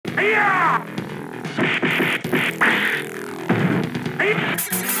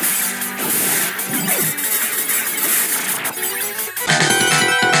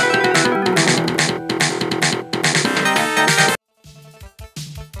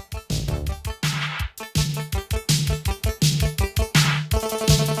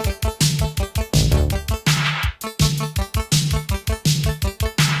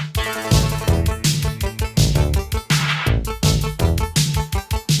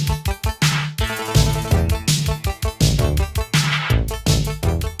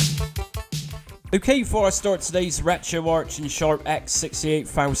Okay, before I start today's Retroarch and Sharp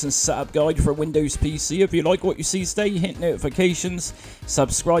X68000 setup guide for Windows PC, if you like what you see today, hit notifications,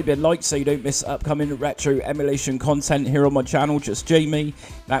 subscribe and like so you don't miss upcoming retro emulation content here on my channel, just Jamie.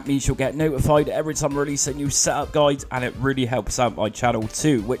 That means you'll get notified every time I release a new setup guide, and it really helps out my channel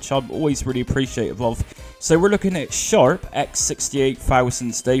too, which I'm always really appreciative of. So we're looking at Sharp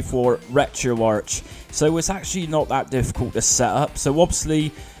X68000 today for Retroarch. So it's actually not that difficult to set up. So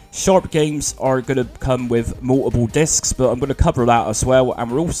obviously Sharp games are going to come with multiple discs, but I'm going to cover that as well, and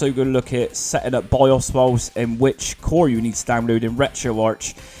we're also going to look at setting up BIOS files and which core you need to download in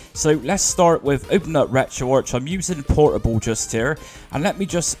Retroarch. So let's start with opening up Retroarch. I'm using Portable just here, and let me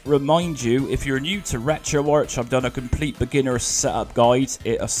just remind you, if you're new to Retroarch, I've done a complete beginner setup guide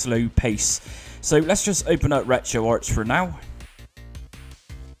at a slow pace. So let's just open up Retroarch for now.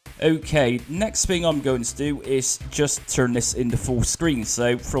 Okay, next thing I'm going to do is just turn this into full screen.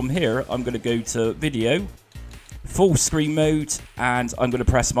 So from here, I'm going to go to Video, Full Screen Mode, and I'm going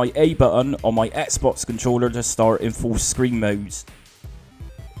to press my A button on my Xbox controller to start in full screen mode.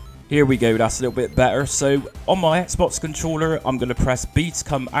 Here we go, that's a little bit better. So on my Xbox controller, I'm going to press B to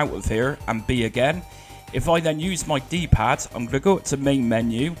come out of here and B again. If I then use my D-pad, I'm going to go up to Main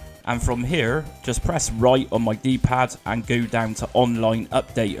Menu, and from here, just press right on my D-pad and go down to Online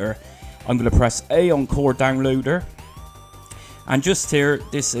Updater. I'm going to press A on Core Downloader. And just here,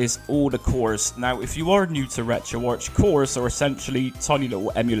 this is all the cores. Now, if you are new to Retroarch, cores are essentially tiny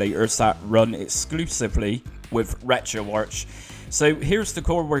little emulators that run exclusively with Retroarch. So here's the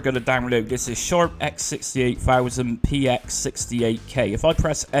core we're going to download. This is Sharp X68000 PX68K. If I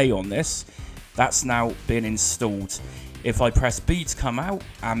press A on this, that's now been installed. If I press B to come out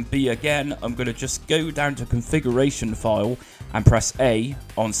and B again, I'm going to just go down to configuration file and press A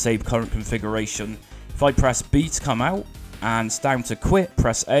on save current configuration. If I press B to come out and down to quit,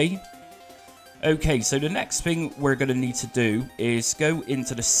 press A. Okay, so the next thing we're going to need to do is go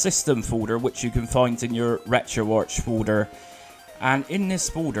into the system folder, which you can find in your Retroarch folder. And in this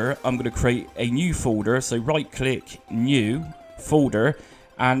folder, I'm going to create a new folder. So right click, new folder.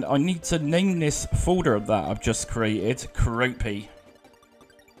 And I need to name this folder that I've just created Cropy.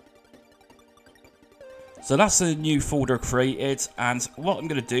 So that's a new folder created, and what I'm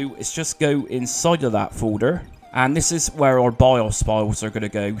going to do is just go inside of that folder, and this is where our BIOS files are going to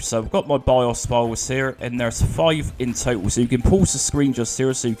go. So I've got my BIOS files here, and there's 5 in total. So you can pause the screen just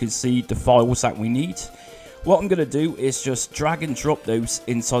here so you can see the files that we need. What I'm going to do is just drag and drop those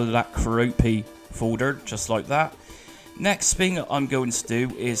inside of that Cropy folder, just like that. Next thing I'm going to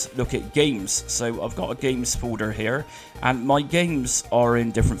do is look at games. So I've got a games folder here, and my games are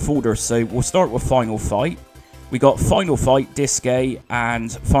in different folders. So we'll start with Final Fight. We got Final Fight Disk A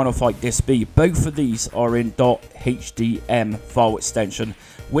and Final Fight Disk B. Both of these are in .hdm file extension,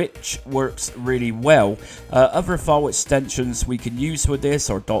 which works really well. Other file extensions we can use with this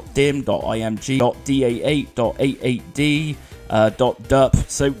are .dim, .img, .da8, .88d, .dup.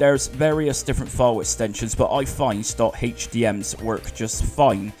 So there's various different file extensions, but I find .hdms work just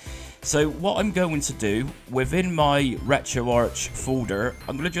fine. So what I'm going to do within my Retroarch folder,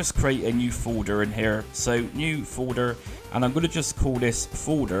 I'm going to just create a new folder in here. So new folder, and I'm going to just call this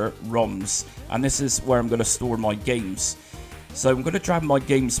folder ROMs, and this is where I'm going to store my games. So I'm going to drag my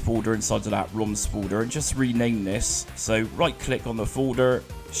games folder inside of that ROMs folder and just rename this. So right click on the folder,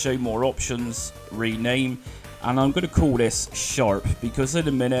 show more options, rename, and I'm going to call this Sharp, because in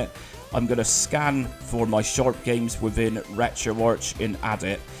a minute I'm going to scan for my Sharp games within Retroarch and add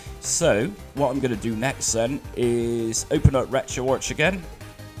it. So what I'm going to do next then is open up Retroarch again.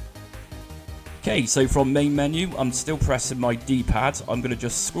 Okay, so from main menu, I'm still pressing my D-pad. I'm going to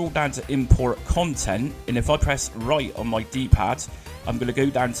just scroll down to import content, and if I press right on my D-pad, I'm going to go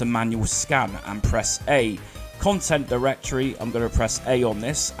down to manual scan and press A. Content directory, I'm going to press A on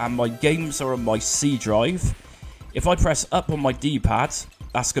this, and my games are on my C drive. If I press up on my D-pad,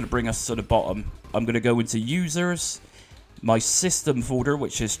 that's going to bring us to the bottom. I'm going to go into users, my system folder,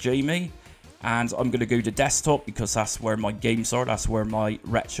 which is Jamie, and I'm going to go to desktop because that's where my games are, that's where my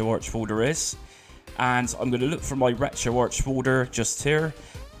Retroarch folder is. And I'm going to look for my Retroarch folder just here,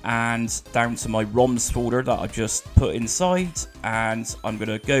 and down to my ROMs folder that I just put inside, and I'm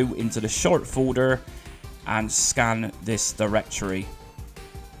going to go into the Sharp folder and scan this directory.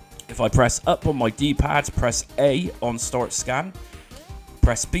 If I press up on my D-pad, press A on start scan,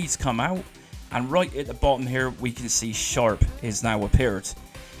 press B to come out, and right at the bottom here we can see Sharp has now appeared.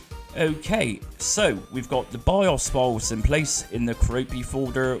 Okay, so we've got the BIOS files in place in the Cropy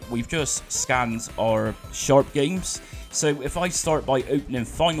folder. We've just scanned our Sharp games. So if I start by opening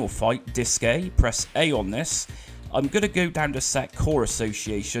Final Fight Disk A, press A on this, I'm going to go down to set core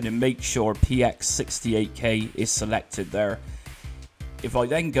association and make sure PX68K is selected there. If I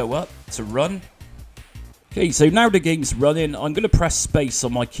then go up to run. Okay, so now the game's running. I'm going to press space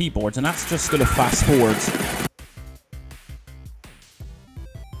on my keyboard and that's just going to fast forward.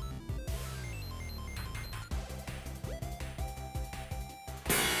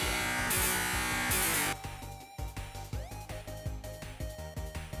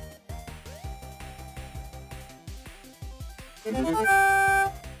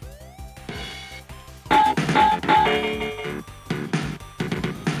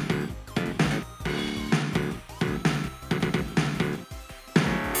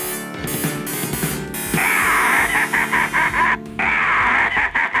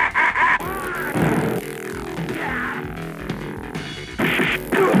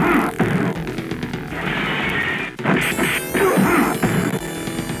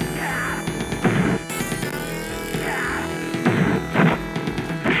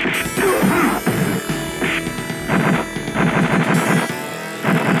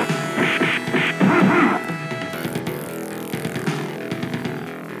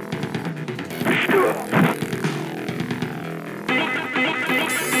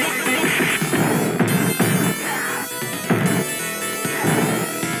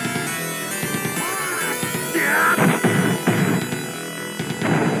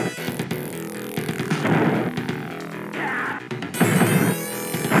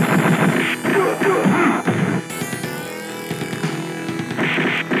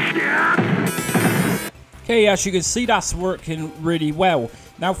 Okay, as you can see, that's working really well.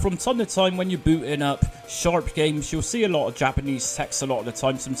 Now, from time to time, when you're booting up Sharp games, you'll see a lot of Japanese text a lot of the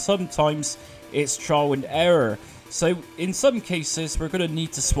times, and sometimes it's trial and error. So, in some cases, we're going to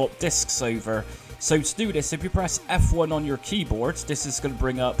need to swap discs over. So, to do this, if you press F1 on your keyboard, this is going to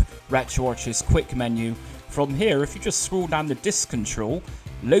bring up Retroarch's quick menu. From here, if you just scroll down the disc control,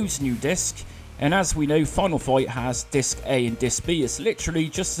 loads new disc, and as we know, Final Fight has disc A and disc B. It's literally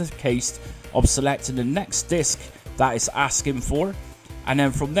just a case of selecting the next disc that is asking for, and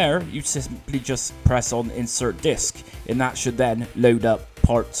then from there you simply just press on insert disc, and that should then load up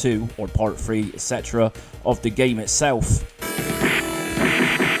part 2 or part 3, etc. of the game itself.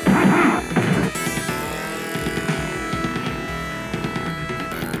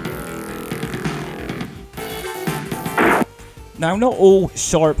 Now, not all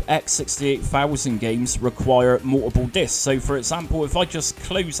Sharp X68000 games require multiple discs. So, for example, if I just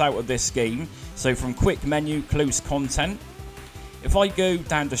close out of this game, so from quick menu, close content. If I go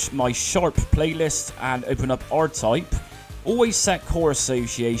down to my Sharp playlist and open up R-Type, always set core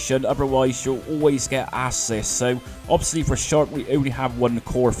association, otherwise you'll always get asked this. So, obviously for Sharp, we only have one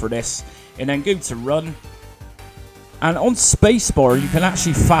core for this. And then go to run. And on spacebar, you can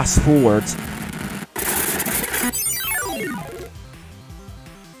actually fast forward.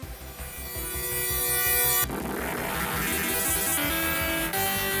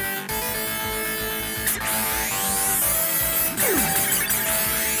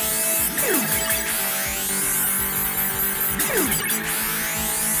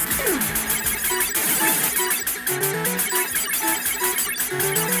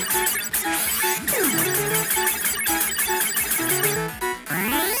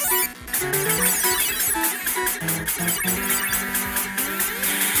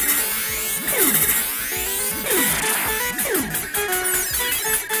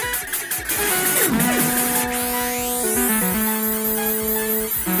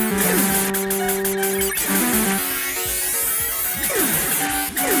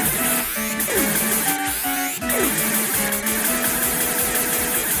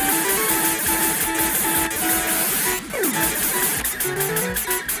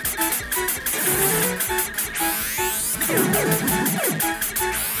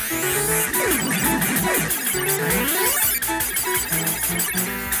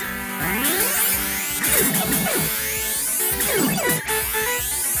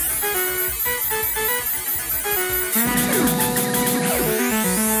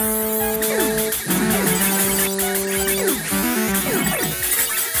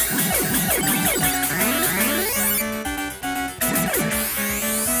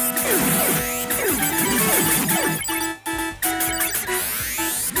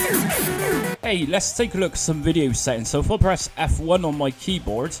 Hey, let's take a look at some video settings. So if I press F1 on my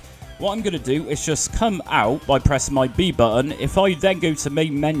keyboard, what I'm going to do is just come out by pressing my B button. If I then go to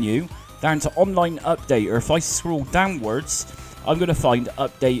main menu, down to online update, or if I scroll downwards, I'm going to find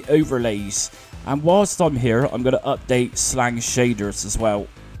update overlays. And whilst I'm here, I'm going to update slang shaders as well.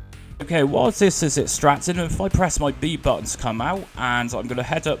 Okay, while this is extracting, if I press my B button to come out, and I'm going to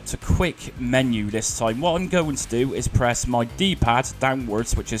head up to quick menu this time, what I'm going to do is press my D-pad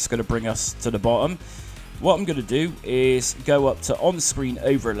downwards, which is going to bring us to the bottom. What I'm going to do is go up to on-screen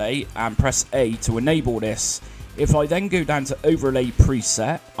overlay and press A to enable this. If I then go down to overlay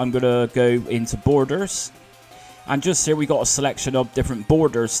preset, I'm going to go into borders, and just here we got a selection of different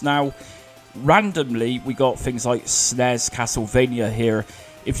borders. Now, randomly, we got things like SNES, Castlevania here.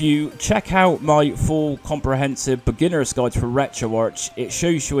 If you check out my full comprehensive beginner's guide for Retroarch, it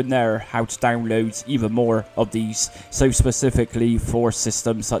shows you in there how to download even more of these, so specifically for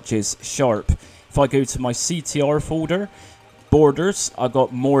systems such as Sharp. If I go to my CTR folder, borders, I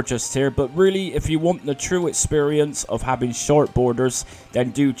got more just here, but really if you want the true experience of having Sharp borders,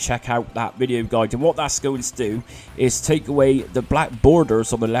 then do check out that video guide. And what that's going to do is take away the black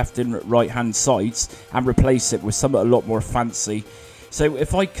borders on the left and right hand sides and replace it with something a lot more fancy. So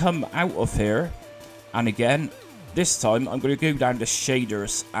if I come out of here, and again, this time I'm going to go down to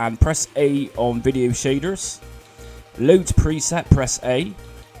shaders and press A on video shaders, load preset, press A,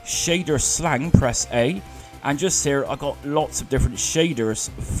 shader slang, press A, and just here I got lots of different shaders.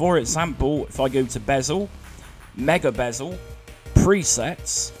 For example, if I go to bezel, mega bezel,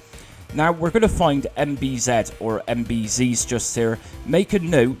 presets, now we're going to find MBZ or MBZs just here. Make a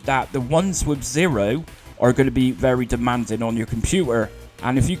note that the ones with 0 are going to be very demanding on your computer,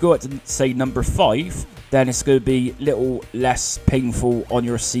 and if you go up to say number 5, then it's going to be a little less painful on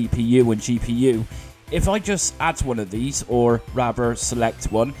your CPU and GPU. If I just add one of these, or rather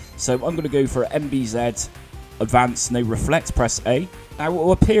select one, so I'm going to go for MBZ Advanced No Reflect, press A. Now it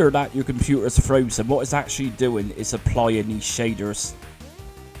will appear that your computer is frozen. What it's actually doing is applying these shaders.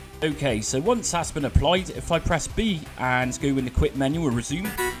 Okay, so once that's been applied, if I press B and go in the quick menu and resume,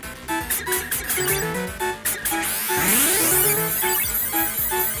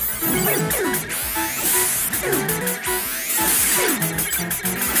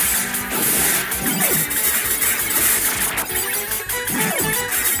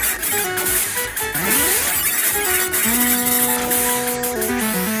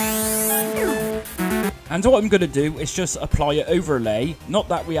 and what I'm going to do is just apply an overlay. Not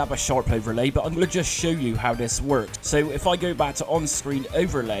that we have a Sharp overlay, but I'm going to just show you how this works. So if I go back to on-screen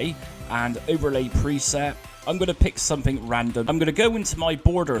overlay and overlay preset, I'm going to pick something random. I'm going to go into my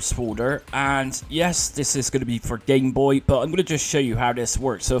borders folder, and yes, this is going to be for Game Boy, but I'm going to just show you how this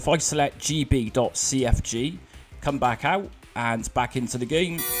works. So if I select gb.cfg, come back out and back into the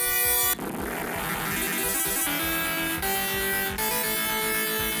game.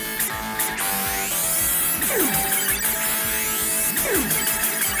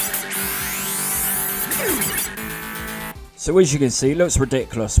 So as you can see, it looks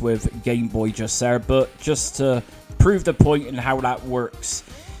ridiculous with Game Boy just there, but just to prove the point and how that works.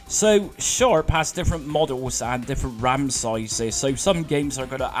 So Sharp has different models and different RAM sizes, so some games are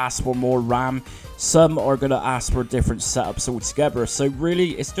going to ask for more RAM, some are going to ask for different setups altogether. So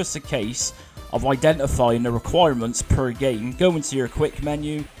really it's just a case of identifying the requirements per game. Go into your quick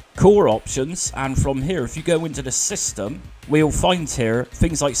menu, core options, and from here if you go into the system, we'll find here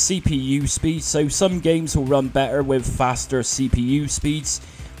things like CPU speed. So some games will run better with faster CPU speeds.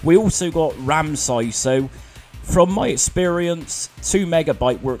 We also got RAM size. So from my experience, 2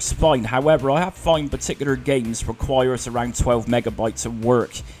 MB works fine. However, I have found particular games requires around 12 MB to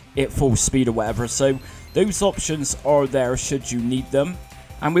work at full speed or whatever. So those options are there should you need them.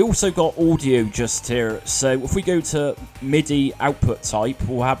 And we also got audio just here. So if we go to MIDI output type,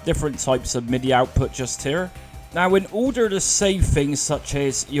 we'll have different types of MIDI output just here. Now in order to save things such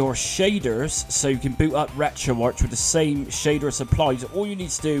as your shaders, so you can boot up Retroarch with the same shaders applied, all you need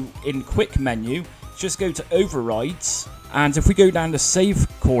to do in quick menu, just go to overrides. And if we go down to save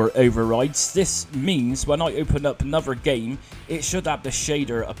core overrides, this means when I open up another game, it should have the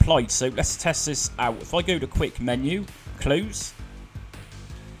shader applied. So let's test this out. If I go to quick menu, close,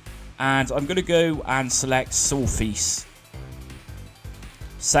 and I'm going to go and select Solfease.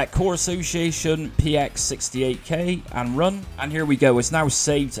 Set core association PX68K and run. And here we go, it's now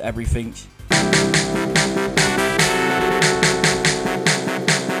saved everything.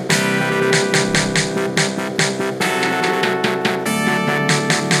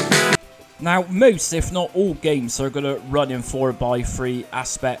 Now most, if not all games are going to run in 4:3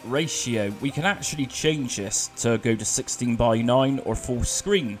 aspect ratio. We can actually change this to go to 16:9 or full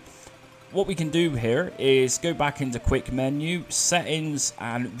screen. What we can do here is go back into quick menu, settings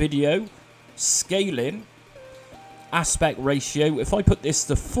and video, scaling, aspect ratio. If I put this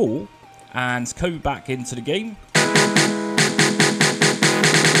to full and go back into the game,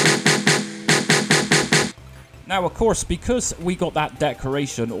 Now, of course, because we got that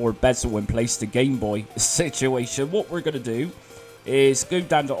decoration or bezel in place, the Game Boy situation, what we're going to do is go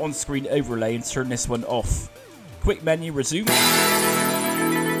down to on-screen overlay and turn this one off. Quick menu, resume.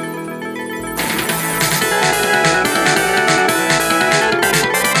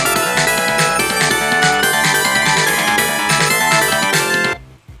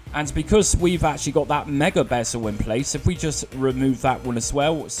 And because we've actually got that mega bezel in place, if we just remove that one as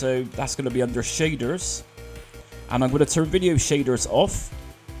well, so that's going to be under shaders. And I'm going to turn video shaders off.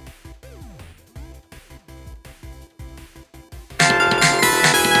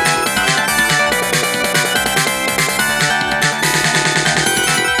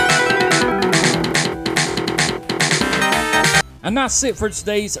 And that's it for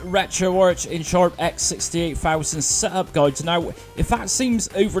today's Retroarch in Sharp X68000 setup guide. Now, if that seems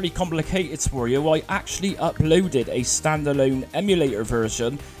overly complicated for you, I actually uploaded a standalone emulator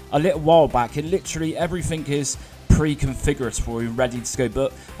version a little while back, and literally everything is pre-configured for you, ready to go.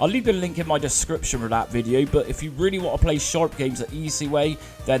 But I'll leave the link in my description for that video. But if you really want to play Sharp games the easy way,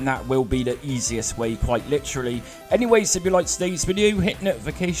 then that will be the easiest way, quite literally. Anyways, if you liked today's video, hit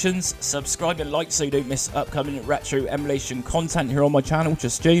notifications, subscribe and like so you don't miss upcoming retro emulation content here on my channel,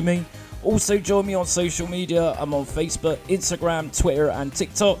 just Jamie. Also join me on social media. I'm on Facebook, Instagram, Twitter and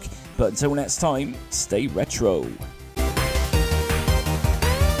TikTok. But until next time, stay retro.